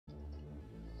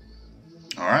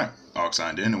Alright, Arc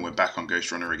signed in and we're back on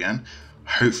Ghostrunner again.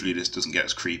 Hopefully this doesn't get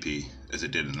as creepy as it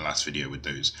did in the last video with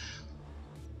those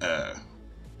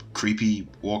creepy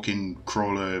walking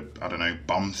crawler, I don't know,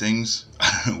 bomb things.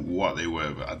 What they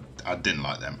were, but I didn't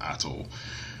like them at all.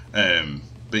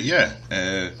 But yeah,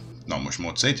 not much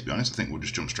more to say, to be honest. I think we'll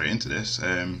just jump straight into this.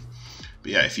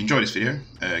 But yeah, if you enjoyed this video,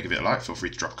 give it a like. Feel free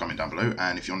to drop a comment down below.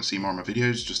 And if you want to see more of my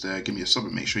videos, just give me a sub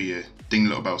and make sure you ding the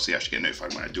little bell so you actually get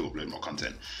notified when I do upload more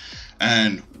content.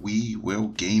 And we will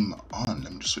game on.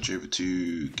 Let me just switch over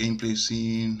to gameplay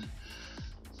scene.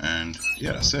 And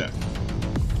yeah, that's it.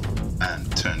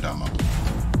 And turn down my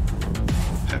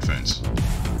headphones.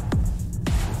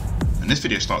 And this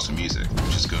video starts with music,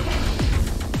 which is good.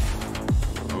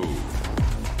 Oh,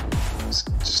 it's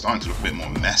starting to look a bit more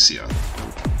messier.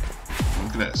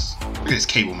 Look at this. Look at this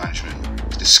cable management.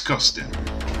 It's disgusting.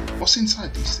 What's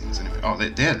inside these things anyway? Oh,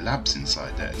 they're labs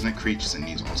inside there. Isn't it creatures in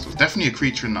these monsters? Definitely a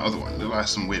creature in that other one. It looked like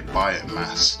some weird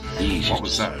biomass. What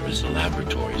was that? These are the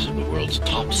laboratories of the world's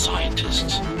top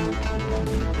scientists.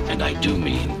 And I do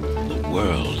mean the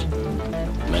world.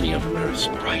 Many of Earth's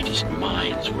brightest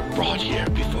minds were brought here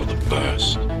before the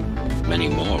burst. Many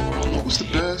more were on the way. What was the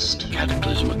burst?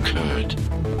 Cataclysm occurred.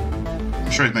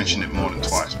 I'm sure he's mentioned it more than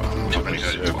twice, but I've only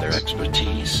heard it twice. Their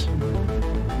expertise.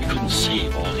 We couldn't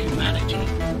save all humanity,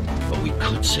 but we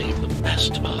could save the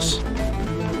best of us.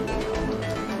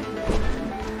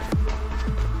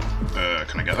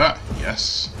 Can I get that?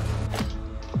 Yes.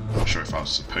 I'm not sure if I was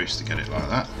supposed to get it like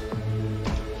that.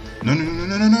 No, no, no,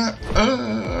 no, no, no.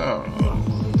 Oh.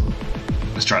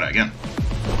 Let's try that again.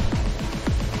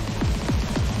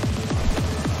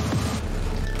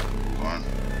 Go on.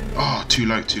 Oh, too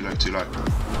low, too low, too low.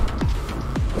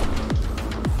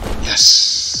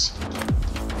 Yes.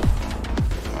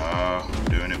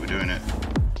 We're doing it, we're doing it.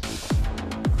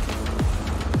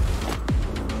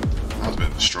 That was a bit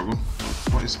of a struggle.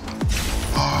 What is...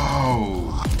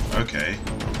 Oh, okay.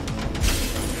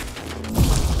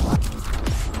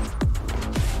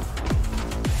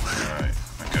 Alright,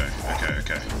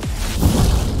 okay.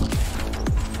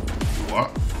 What?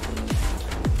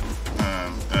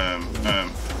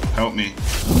 Help me.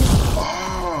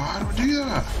 Oh, how do I do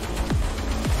that?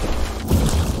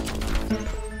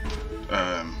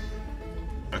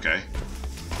 Okay.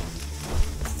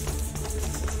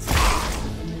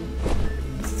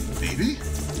 Maybe?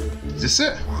 Is this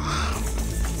it?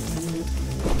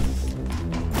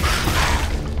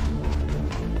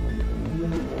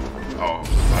 Oh,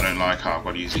 I don't like how I've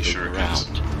got to use these shurikens.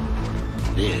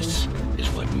 This is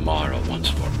what Mara wants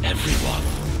for everyone.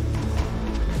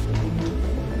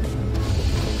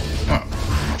 Oh,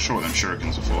 I'm not sure what them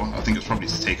shurikens are for. I think it's probably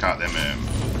to take out them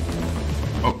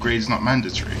upgrades not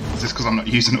mandatory. Is this because I'm not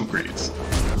using upgrades?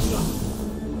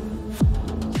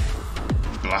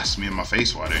 Blast me in my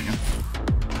face, why don't you?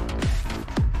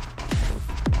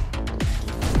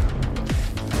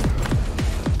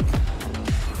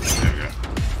 There we go.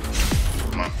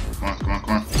 Come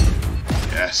on.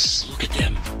 Yes. Look at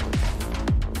them.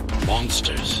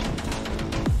 Monsters.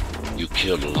 You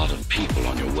killed a lot of people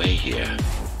on your way here.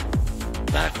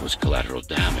 That was collateral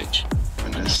damage.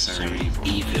 Unnecessary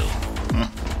evil. Huh?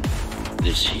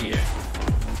 This here,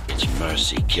 it's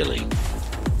mercy killing.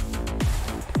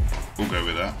 We'll go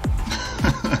with that.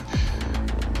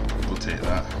 We'll take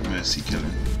that. Mercy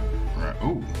killing. Right.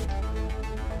 Oh.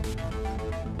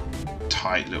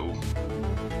 Tight little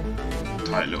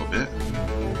bit.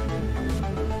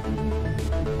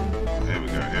 Here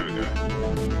we go.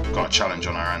 Got a challenge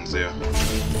on our hands here.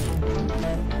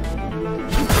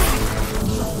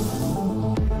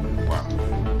 Wow.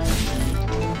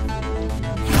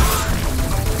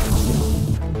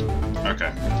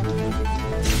 Okay.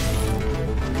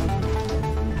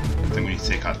 I think we need to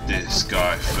take out this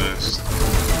guy first.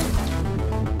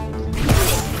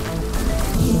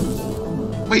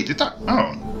 Wait, did that?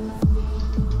 Oh.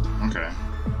 Okay.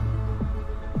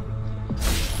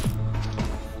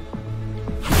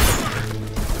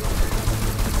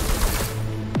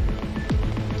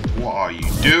 What are you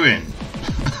doing?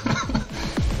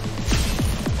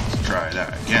 Let's try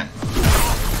that again.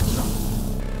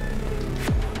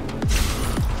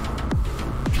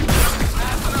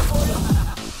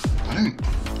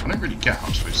 I don't really get how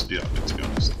I'm supposed to do that bit, to be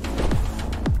honest.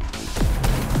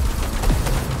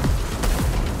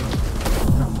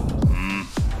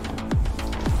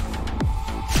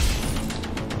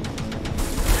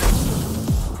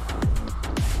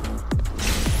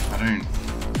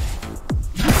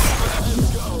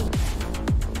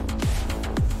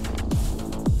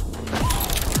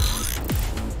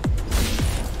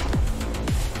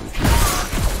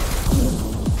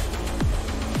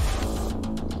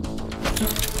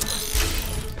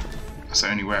 That's the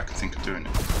only way I can think of doing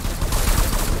it.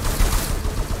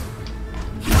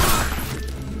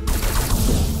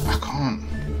 I can't.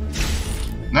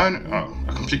 No, no. Oh,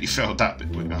 I completely failed that bit.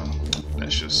 Wait, oh,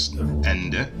 let's just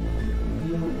end it.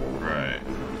 Right.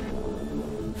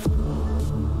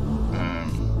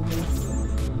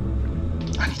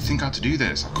 I need to think how to do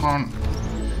this. I can't.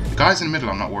 The guys in the middle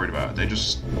I'm not worried about. They're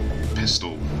just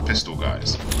pistol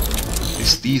guys.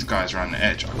 It's these guys around the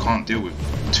edge. I can't deal with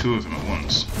two of them at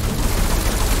once.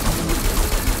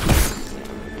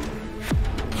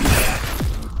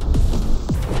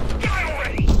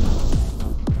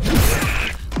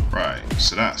 Right,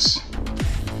 so that's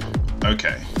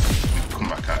okay. Come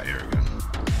back out here again.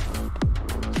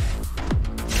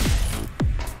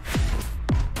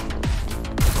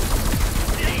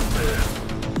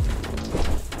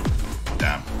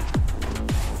 Damn.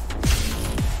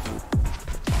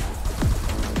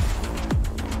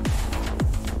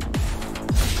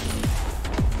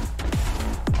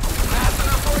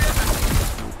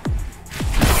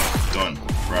 Done.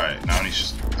 Right, now I need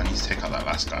to take out that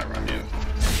last guy right here.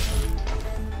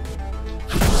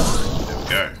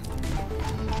 There we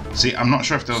go. See, I'm not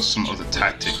sure if there was some other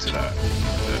tactic to that.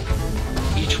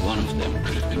 Each one of them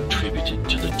could have contributed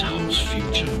to the town's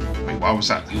future. Wait, why was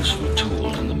that? A useful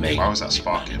tool in the making Why was that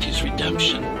sparking? humanity's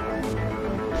redemption.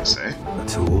 Say? A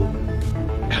tool?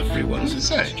 Everyone's What does it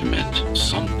say? instrument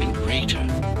something greater.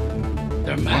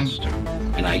 Their master,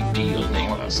 an ideal they Oh,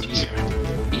 hold that's dear,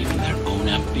 even their own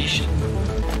ambition.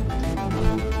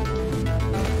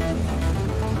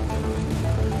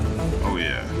 Oh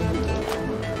yeah.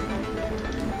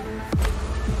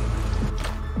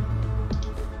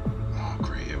 Oh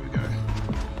great, here we go.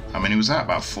 How many was that?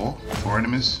 About 4? 4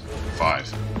 enemies?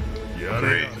 5.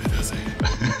 Great.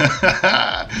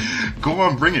 Go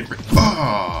on, bring it.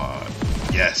 Oh,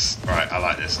 yes. Alright, I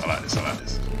like this. I like this. I like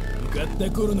this.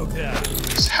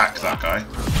 Just hack that guy.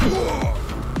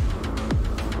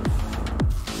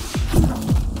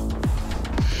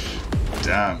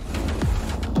 Damn.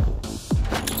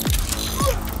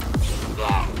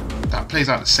 That plays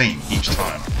out the same each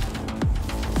time.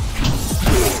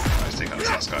 Let's take out this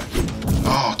last guy.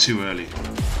 Oh, too early.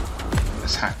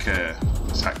 Let's hack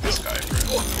this guy for it.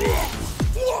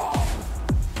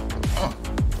 Oh,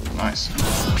 nice.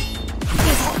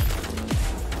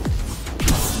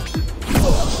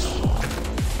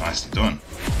 Nicely done.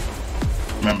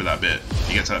 Remember that bit.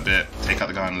 You get to that bit, take out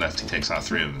the guy on the left, he takes out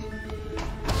 3 of them.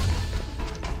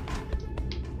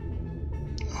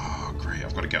 Oh, great.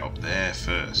 I've got to get up there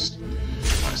first.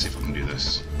 Let's see if I can do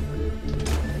this.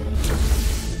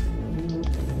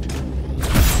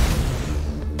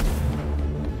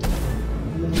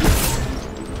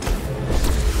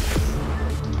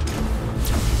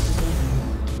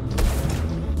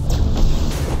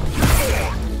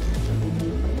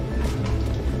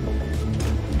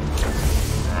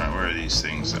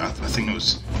 Things. I think it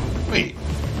was. Wait,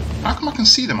 how come I can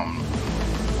see them on?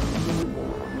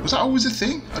 Was that always a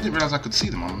thing? I didn't realize I could see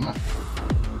them on the map.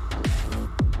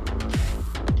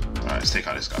 Alright, let's take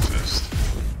out this guy first.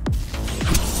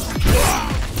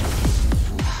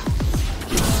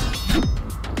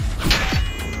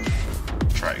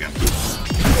 Try it again.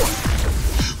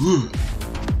 Woo.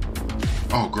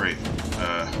 Oh, great.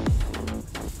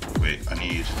 Wait, I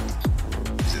need.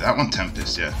 Is it that one?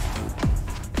 Tempest, yeah.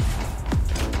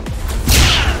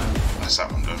 That's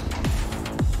that one done. I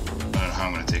don't know how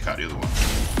I'm going to take out the other one.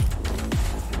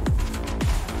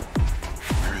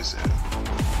 Where is it?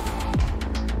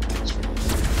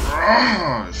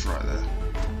 It's right there.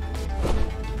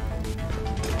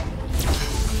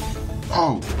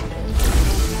 Oh!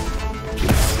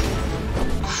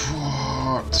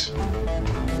 What?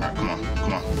 Alright, come on,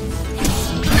 come on.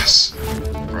 Yes!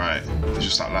 Right, it's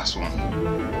just that last one.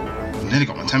 I nearly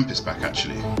got my Tempest back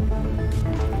actually.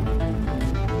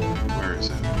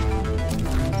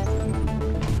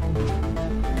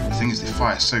 The thing is, they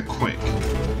fire so quick.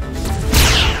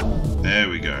 There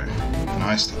we go.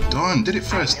 Nicely done. Did it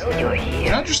first. Did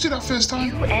I just do that first time?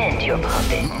 You and your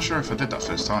puppet. I'm not sure if I did that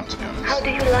first time, to be honest. How do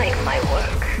you like my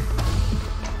work?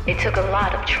 It took a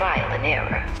lot of trial and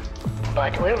error,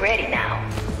 but we're ready now.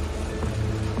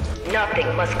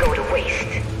 Nothing must go to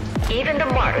waste. Even the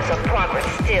martyrs of progress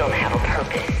still have a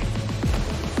purpose.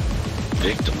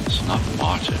 Victims, not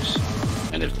martyrs.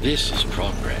 And if this is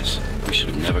progress, we should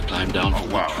have never climbed down from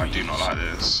Oh wow, the I do not like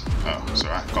this. Oh,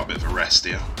 sorry, I've got a bit of a rest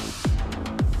here.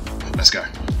 Let's go.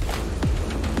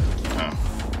 Oh,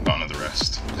 got another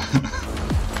rest.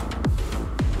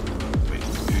 Wait,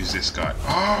 who's this guy?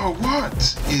 Oh, what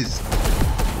is...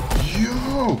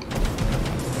 Yo!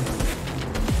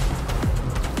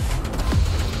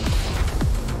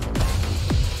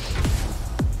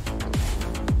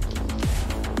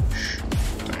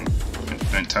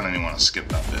 tell anyone I skipped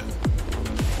that bit.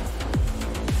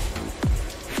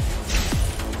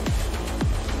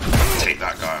 Take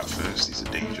that guy out first, he's a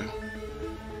danger.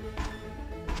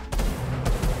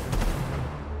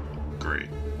 Great.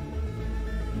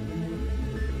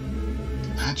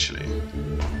 Actually...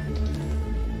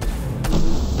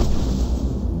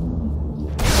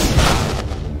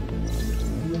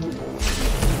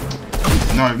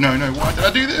 No, why did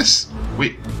I do this?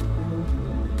 Wait.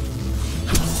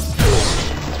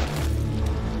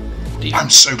 I'm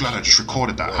so glad I just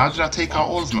recorded that. How did I take out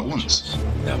all of them at once?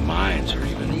 Their minds are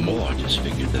even more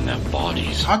disfigured than their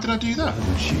bodies. How did I do that?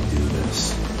 How did she do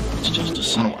this? It's just a I'm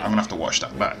sign. gonna have to watch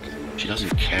that back. She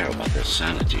doesn't care about their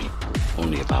sanity,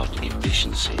 only about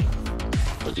efficiency.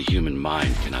 But the human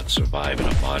mind cannot survive in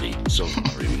a body so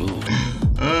far removed,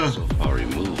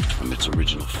 from its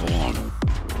original form.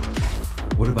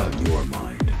 What about your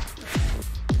mind?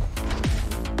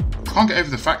 I can't get over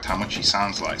the fact how much he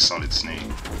sounds like Solid Snake,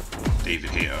 David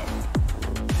Hayter.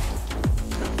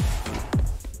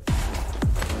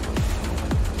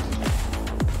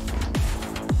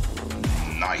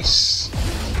 Nice.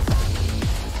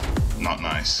 Not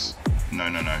nice. No.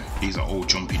 These are all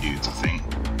jumpy dudes, I think.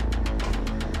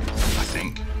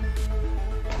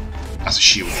 That's a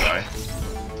shield guy.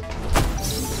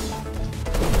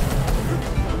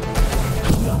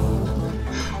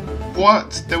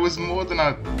 What? There was more than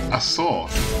I saw.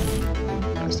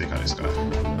 Let's take out this guy.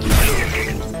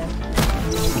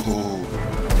 Oh.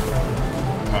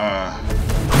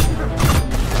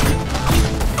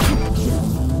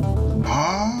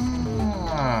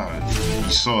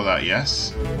 You saw that,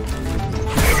 yes? What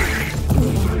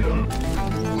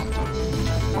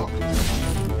the fuck?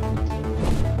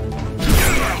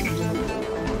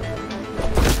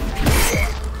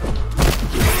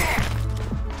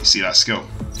 You see that skill?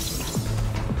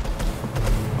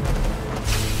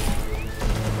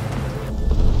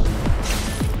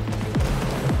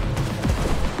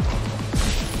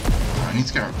 I need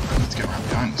to get right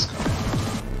behind this guy.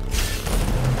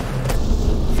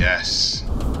 Yes.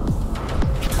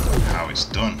 How it's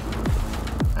done.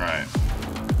 Right.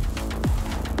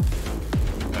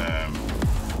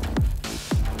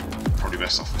 Probably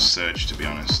best off with Surge, to be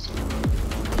honest.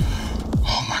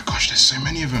 Oh my gosh, there's so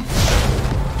many of them.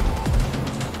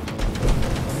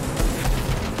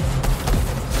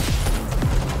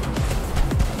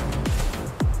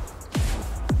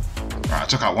 Right, I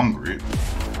took out one group.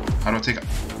 How do I take it?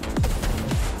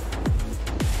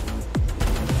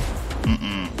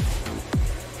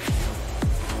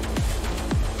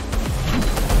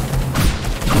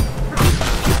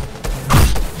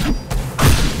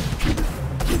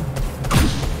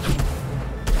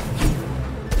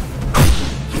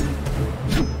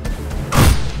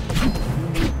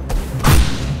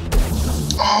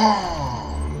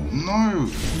 Oh, no.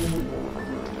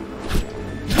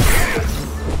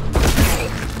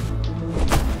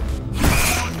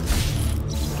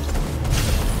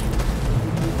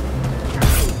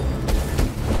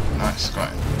 Nice,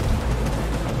 got it.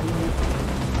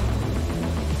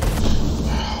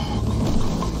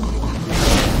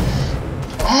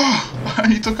 Oh,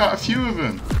 he took out a few of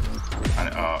them. And,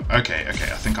 okay, I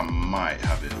think I might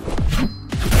have it.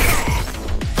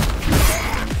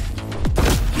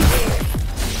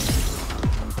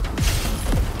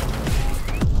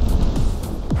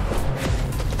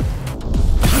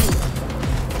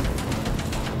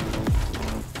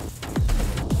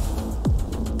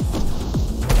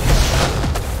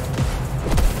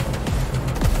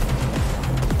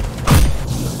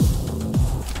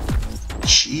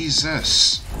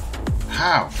 Jesus.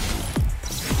 How?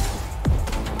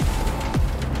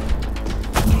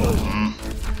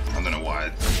 I don't know why I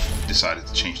decided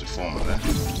to change the format there.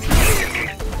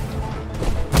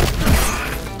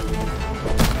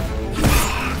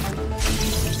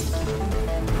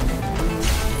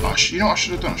 Oh, you know what I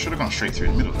should have done? I should have gone straight through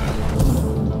the middle there.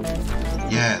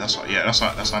 Yeah, that's what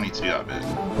I need to do that bit.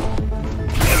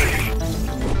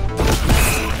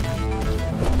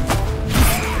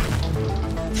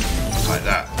 Like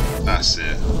that. That's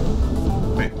it.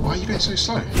 Wait, why are you going so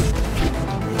slow?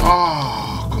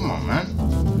 Oh, come on, man.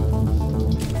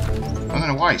 I don't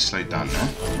know why he slowed down there.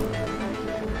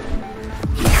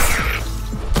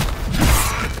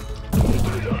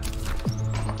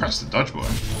 I pressed the dodge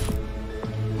button.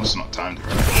 Must have not timed it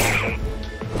right.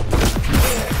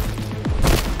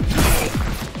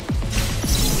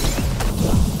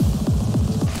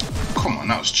 Come on,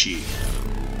 that was cheap.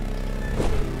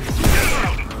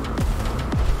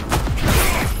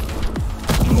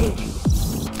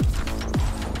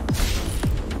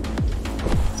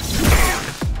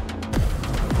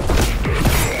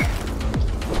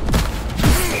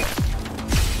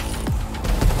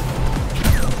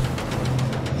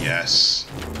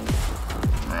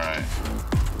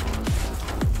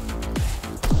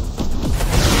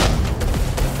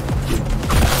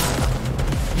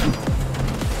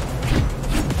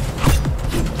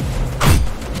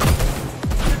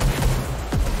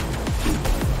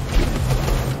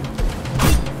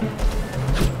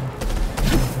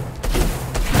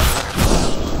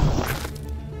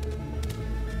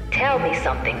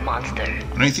 something, monster.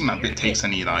 I don't think that bit takes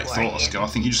any like thought or skill. I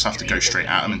think you just have to go straight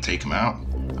at him and take him out.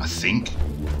 I think.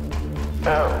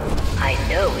 Oh, I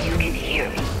know you can hear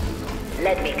me.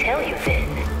 Let me tell you then,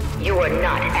 you are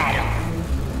not Adam.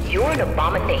 You're an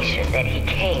abomination that he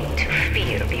came to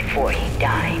fear before he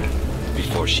died.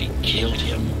 Before she killed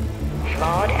him.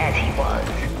 Flawed as he was,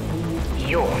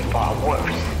 you're far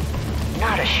worse.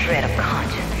 Not a shred of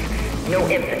conscience, no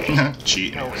empathy,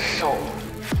 Cheating. no soul.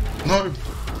 No!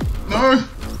 No!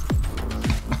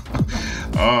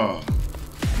 Oh,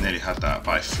 nearly had that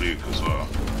by fluke as well.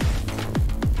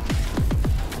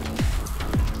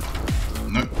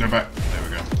 No, go back. There we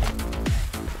go.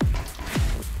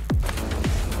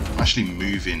 I'm actually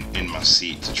moving in my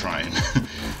seat to try and...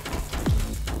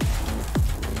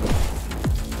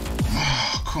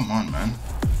 Oh, come on, man.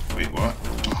 Wait, what?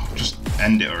 Oh, just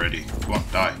end it already. Come on,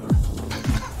 die.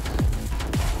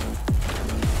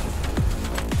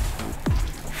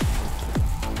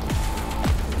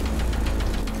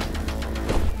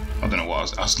 I don't know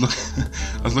what I was looking.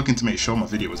 I was looking to make sure my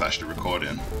video was actually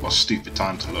recording. What a stupid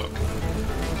time to look.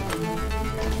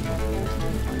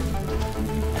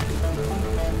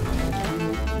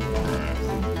 Right.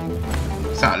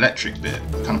 It's that electric bit.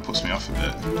 It kind of puts me off a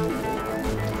bit.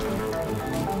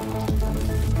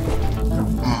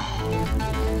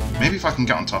 Oh. Maybe if I can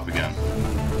get on top again.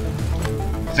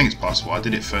 I think it's possible. I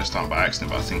did it first time by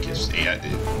accident, but I think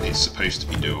it's supposed to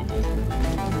be doable.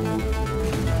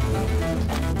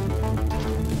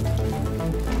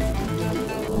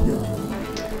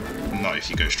 Not if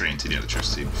you go straight into the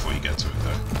electricity before you get to it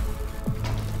though.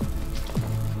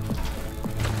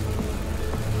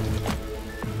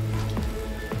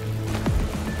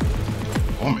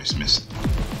 Almost missed.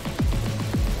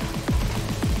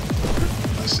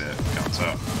 That's it, counts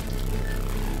up.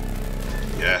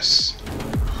 Yes.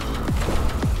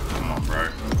 Come on, bro.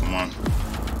 Come on.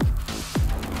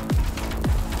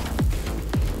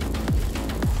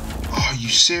 Oh, are you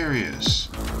serious?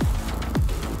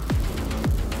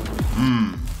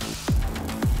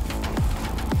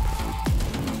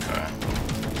 Okay.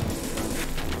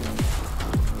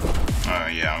 Oh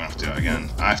yeah, I'm gonna have to do that again.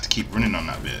 I have to keep running on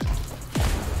that bit.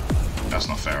 That's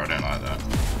not fair, I don't like that.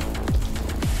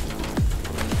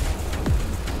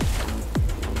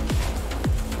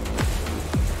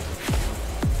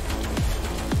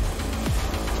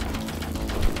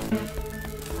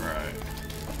 Right.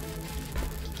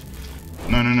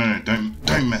 No,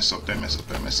 don't mess up, don't mess up,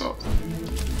 don't mess up.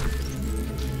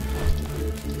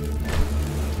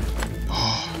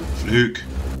 Fluke.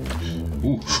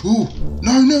 Ooh, ooh,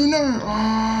 no.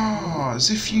 Ah, as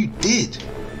if you did.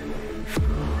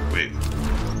 Wait.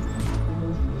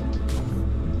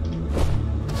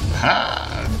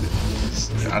 Ha!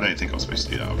 I don't think I was supposed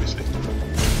to do that, obviously.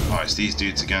 Oh, it's these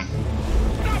dudes again.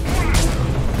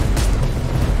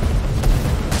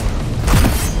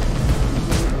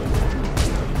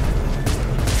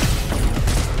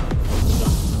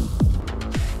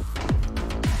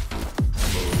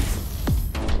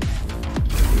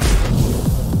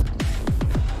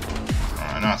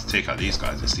 Take out these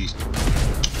guys, it's these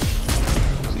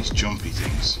jumpy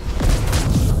things.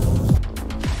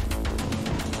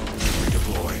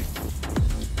 Redeploy.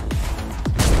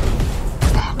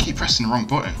 Oh, I keep pressing the wrong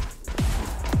button.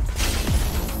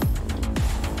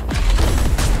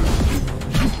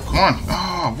 Come on.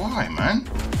 Oh, why, man?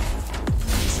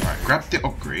 Right, grab the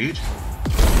upgrade.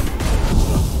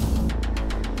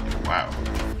 Wow.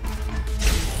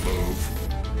 Move.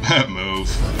 Move.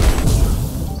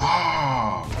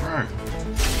 Oh, bro.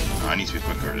 Oh, I need to be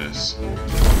quicker at this.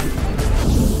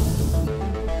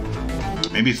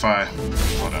 Maybe if I...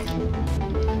 Hold on.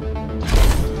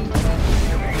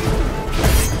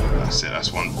 That's it,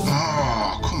 that's one.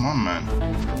 Oh, come on, man.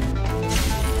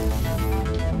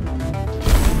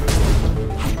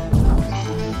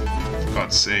 Oh, for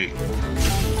God's sake.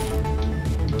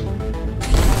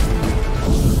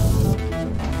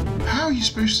 How are you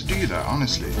supposed to do that,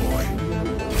 honestly?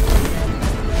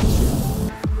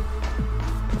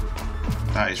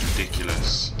 That is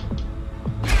ridiculous.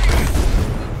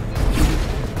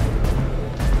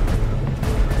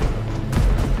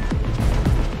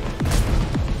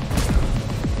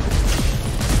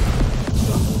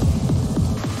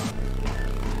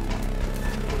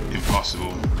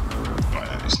 Impossible. Right,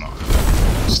 no, it's not.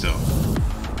 Still.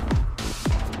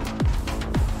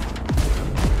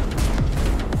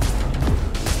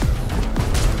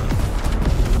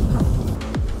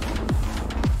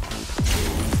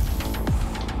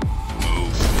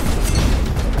 Move.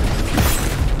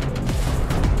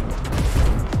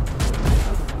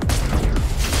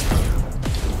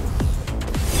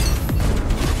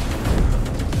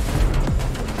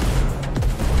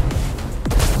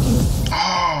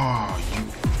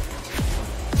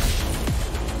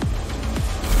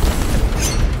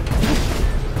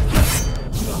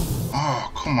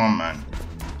 come on, man.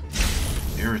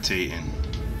 Irritating.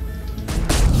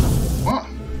 What?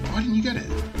 Why didn't you get it?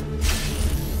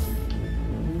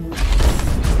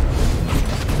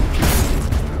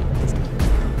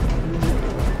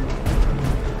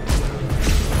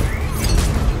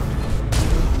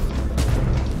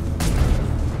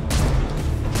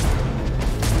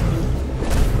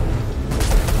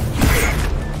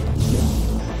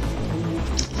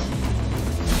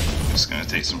 It's gonna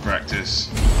take some practice.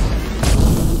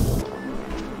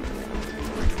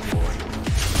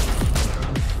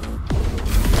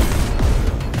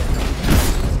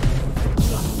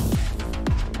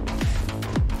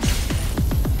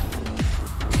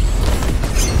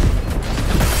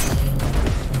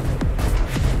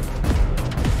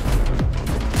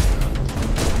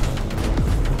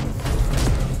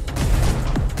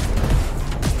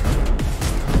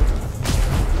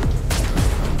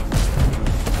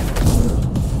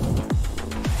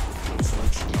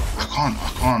 I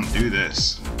can't do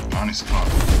this. I honestly can't.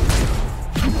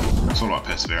 It's all about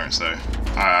perseverance though.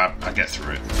 I get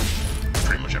through it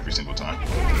pretty much every single time.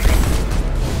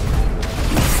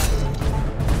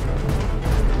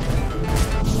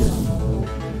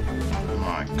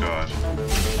 My god.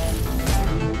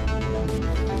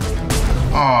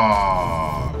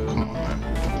 Oh, come on, man.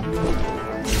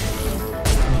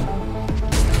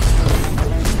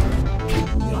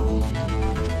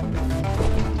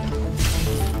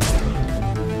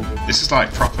 This is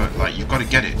like proper, like you've got to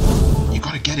get it. You've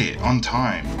got to get it on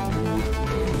time.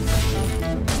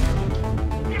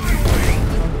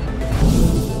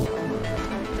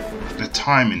 The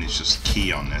timing is just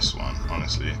key on this one,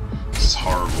 honestly. This is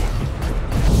horrible.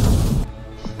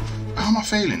 How am I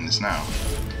failing this now?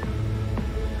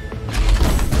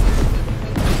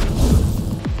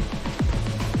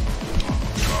 Oh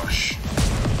my gosh.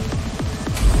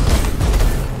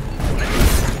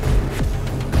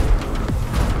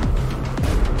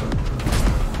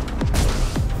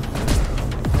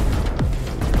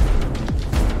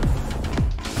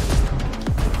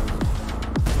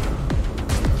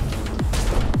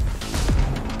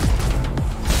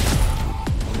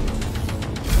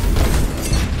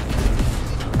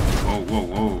 Whoa,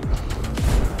 whoa.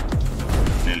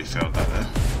 Nearly failed that there.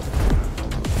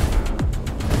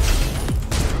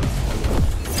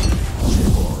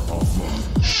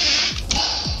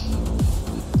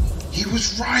 He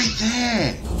was right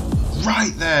there!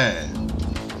 Right there!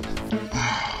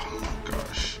 Oh my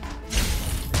gosh.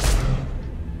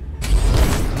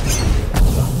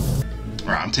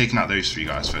 Alright, I'm taking out those three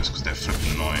guys first because they're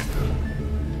flipping annoying.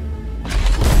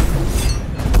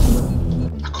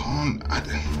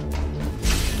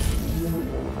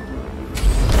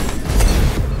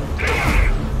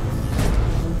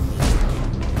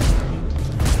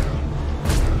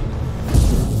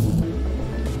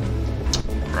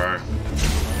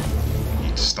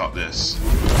 Stop this.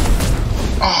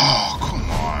 Oh,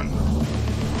 come on.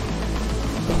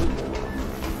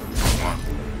 Come on.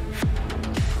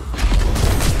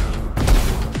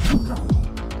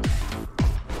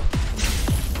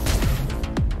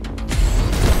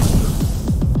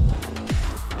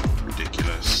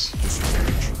 Ridiculous.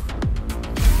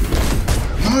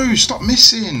 No, stop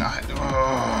missing.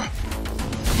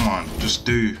 Come on, just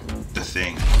do the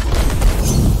thing.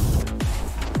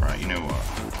 Right, you know what?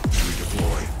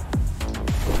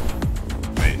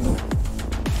 Wait,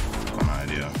 got an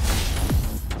idea.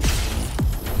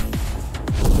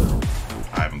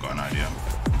 I haven't got an idea.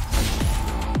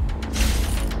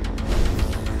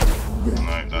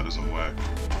 No, that doesn't work.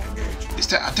 I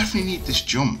definitely need this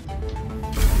jump.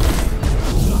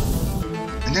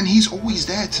 And then he's always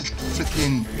there to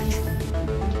flipping.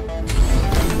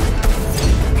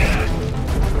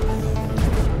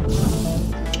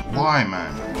 Why,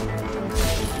 man?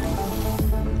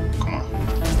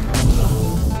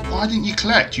 Why didn't you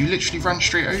collect? You literally ran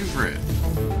straight over it.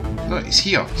 Look, it's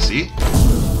here, see?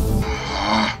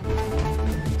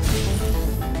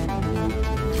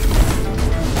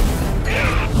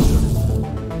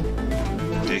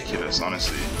 Ridiculous,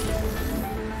 honestly.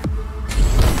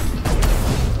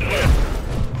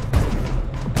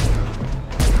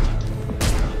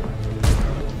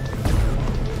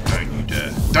 Don't you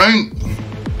dare. Don't!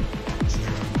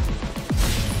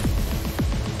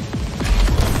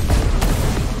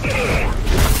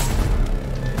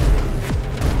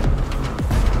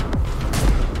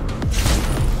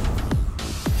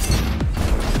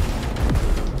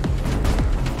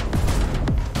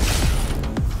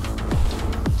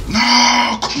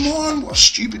 No, come on, what a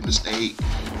stupid mistake.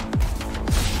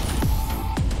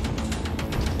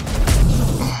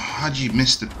 Oh, how'd you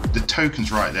miss the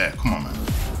tokens right there? Come on, man.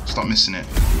 Stop missing it.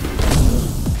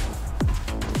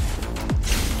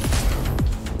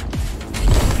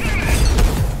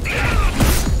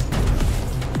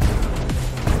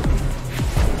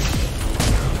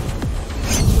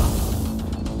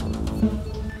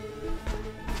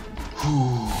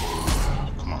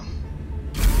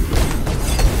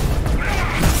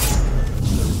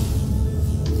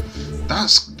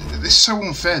 it's so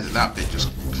unfair that that bit just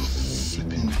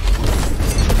flipping.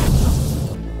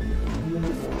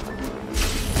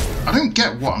 I don't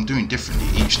get what I'm doing differently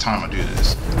each time I do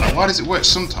this. Like, why does it work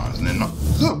sometimes and then not?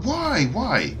 Look, why?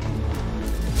 Why?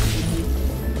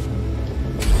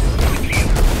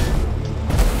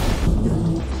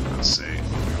 Let's see.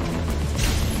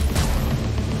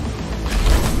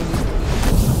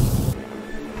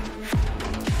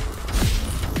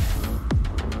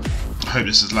 I hope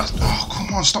this is the last. Oh,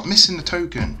 come on, stop missing the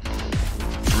token.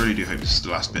 I really do hope this is the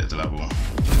last bit of the level.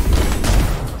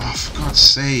 Oh, for God's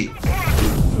sake.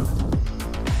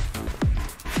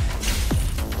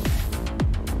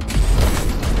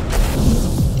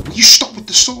 Will you stop with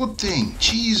the sword thing?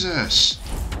 Jesus.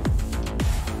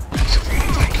 It's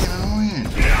fucking annoying.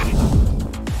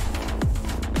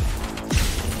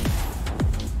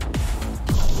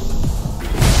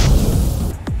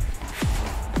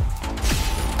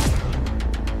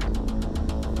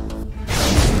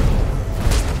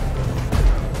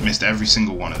 Missed every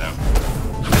single one of them.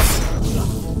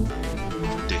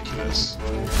 Ridiculous.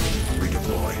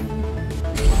 Redeploy.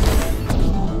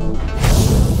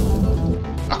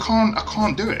 I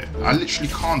can't do it. I literally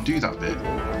can't do that bit.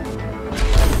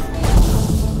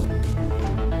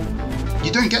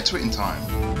 You don't get to it in time.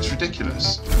 It's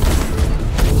ridiculous.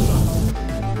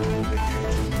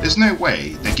 There's no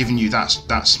way they're giving you that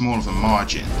small of a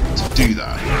margin to do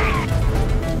that.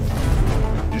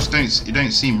 It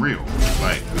don't seem real.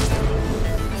 Like,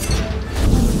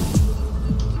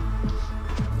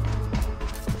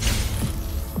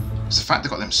 it's the fact they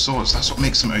got them swords. That's what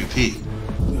makes them OP.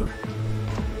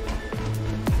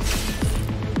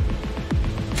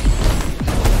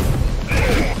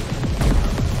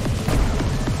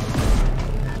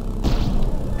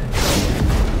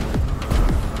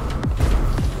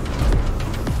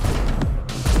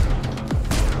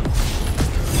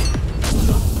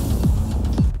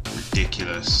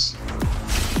 Ridiculous.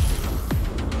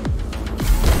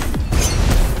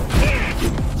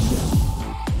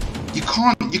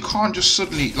 You can't just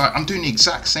suddenly, like, I'm doing the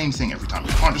exact same thing every time.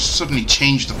 You can't just suddenly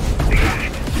change the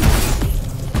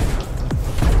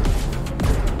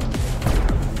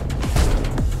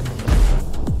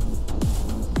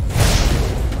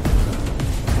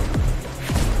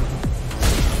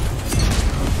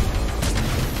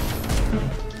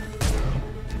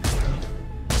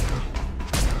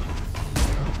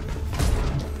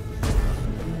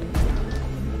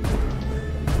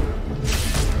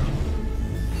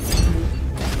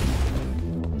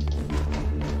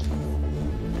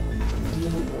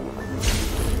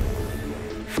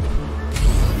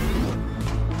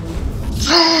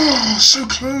so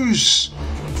close.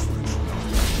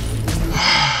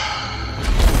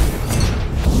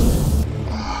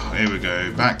 Oh, here we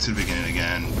go. Back to the beginning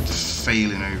again. Just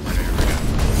failing over and over again.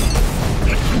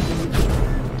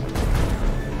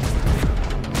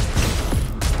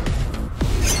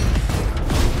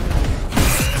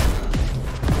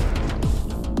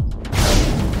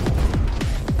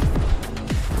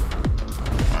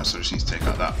 Alright, so I just need to take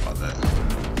out that part there.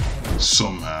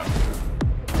 Somehow.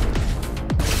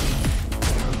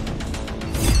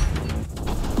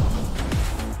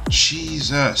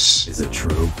 Jesus. Is it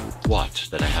true? What,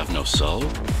 that I have no soul?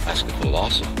 Ask a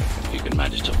philosopher if you can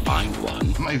manage to find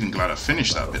one. I'm not even glad I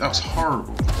finished that bit. That was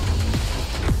horrible.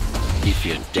 He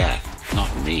feared death,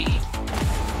 not me.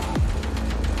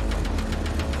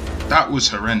 That was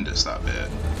horrendous, that bit.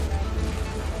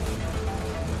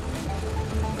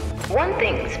 One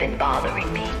thing's been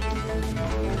bothering me.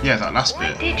 Yeah, that last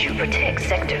Why bit. did you protect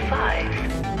Sector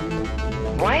 5?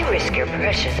 Why risk your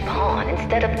precious pawn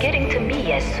instead of getting to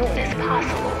me as soon as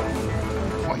possible?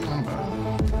 What are you on about?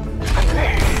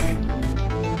 Unless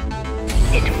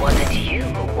it wasn't you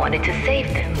who wanted to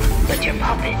save them, but your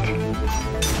puppet.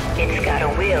 It's got a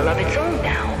will of its own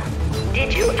now.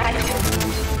 Did you act?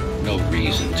 No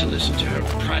reason to listen to her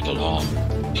prattle on.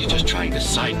 She's just trying to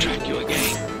sidetrack you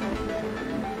again.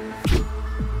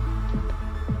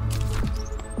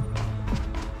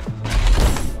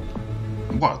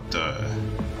 What the?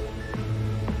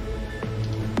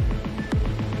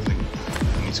 I think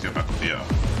I need to go back up here.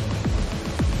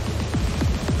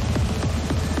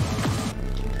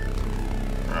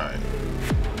 Right.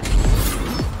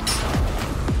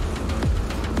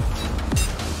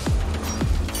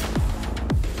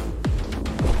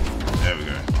 There we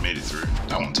go. Made it through.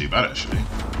 That wasn't too bad, actually.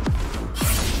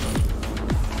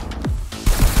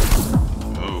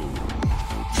 Oh.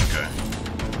 Okay.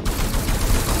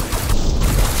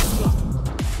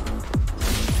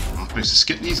 I'm supposed to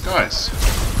skip these guys.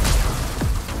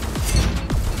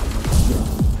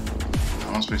 How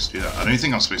am I supposed to do that? I don't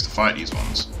think I'm supposed to fight these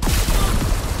ones.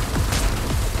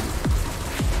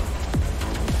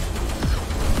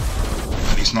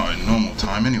 It's not a normal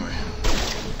time anyway.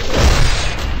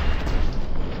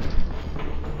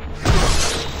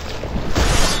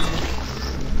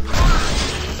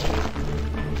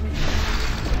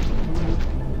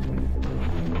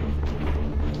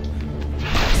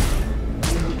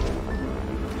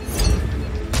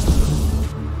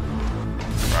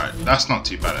 Right, that's not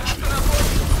too bad actually.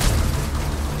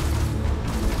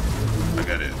 I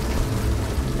get it.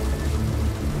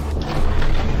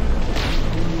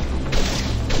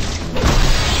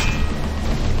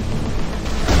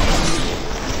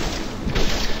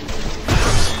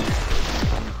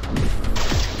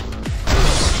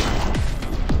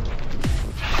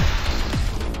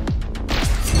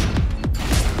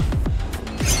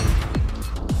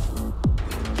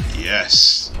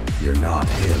 Yes. You're not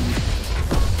him.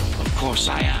 Of course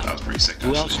I am. That was pretty sick.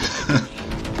 Who else would I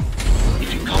be?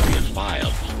 If you copy a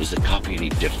file, is the copy any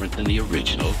different than the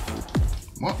original?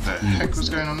 What the heck was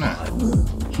going on there?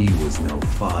 He was no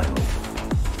file.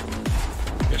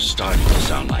 You're starting to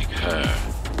sound like her.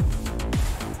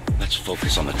 Let's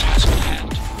focus on the task at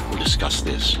hand. We'll discuss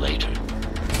this later.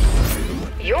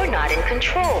 You're not in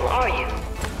control, are you?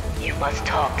 You must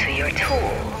talk to your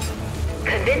tool.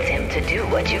 Convince him to do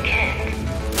what you can.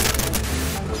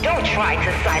 Don't try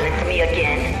to silence me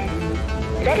again.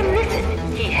 Let him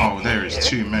listen. He has Oh, there is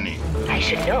too many. I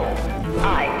should know.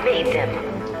 I made them.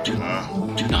 Do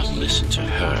not listen to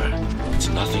her. It's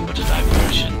nothing but a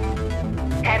diversion.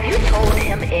 Have you told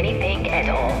him anything at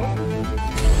all?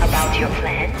 About your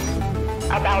plans?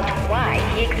 About why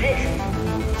he exists?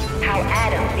 How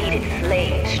Adam needed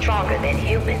slaves stronger than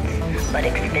humans, but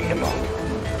expendable?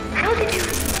 How did you...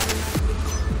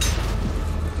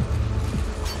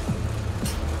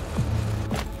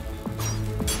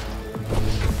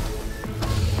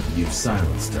 You've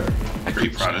silenced her. Pretty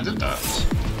proud I did that.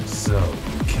 So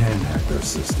you can hack their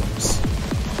systems.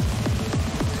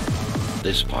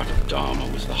 This part of Dharma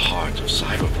was the heart of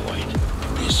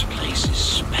Cybervoid. This place is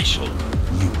special.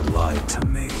 You lied to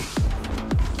me.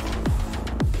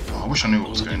 Oh, I wish I knew what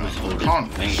was going on. I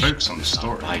can't focus on the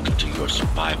story. Vital to your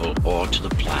survival or to the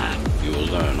plan. You will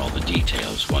learn all the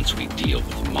details once we deal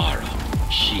with Mara.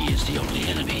 She is the only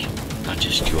enemy, not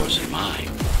just yours and mine.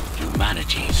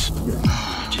 Humanity's.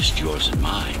 Not just yours and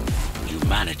mine.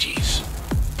 Humanity's.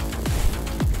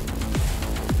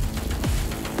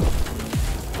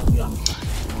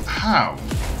 How?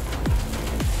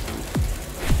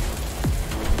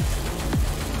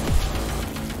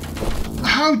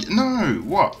 How? No,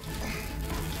 what?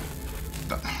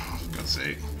 That, oh, for God's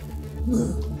sake.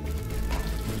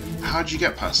 How'd you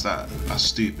get past that? That's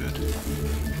stupid.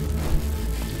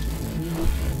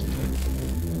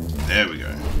 There we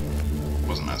go.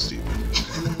 Wasn't that stupid.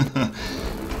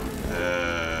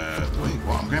 Wait,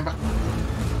 what? I'm going back.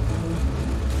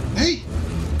 Hey!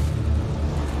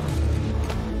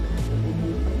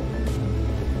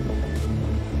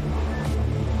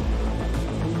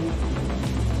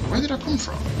 Where did I come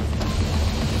from?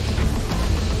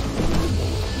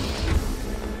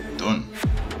 Done. I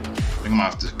think I'm gonna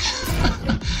have to...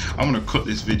 I'm gonna cut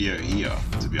this video here,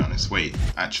 to be honest. Wait,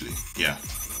 actually, yeah.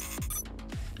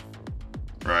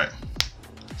 Right.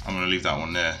 I'm gonna leave that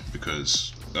one there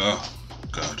because, oh,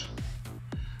 God.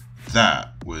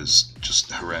 That was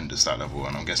just horrendous, that level,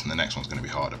 and I'm guessing the next one's gonna be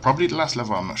harder. Probably the last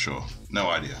level, I'm not sure. No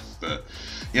idea. But,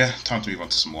 yeah, time to move on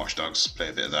to some Watch Dogs, play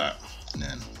a bit of that, and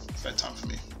then bedtime for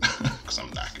me because I'm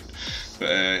knackered.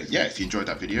 But yeah, if you enjoyed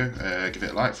that video, give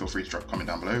it a like. Feel free to drop a comment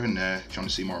down below, and if you want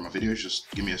to see more of my videos, just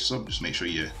give me a sub. Just make sure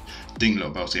you ding the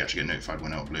little bell so you actually get notified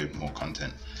when I upload more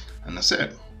content. And that's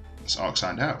it. It's Ark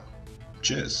signed out.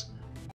 Cheers.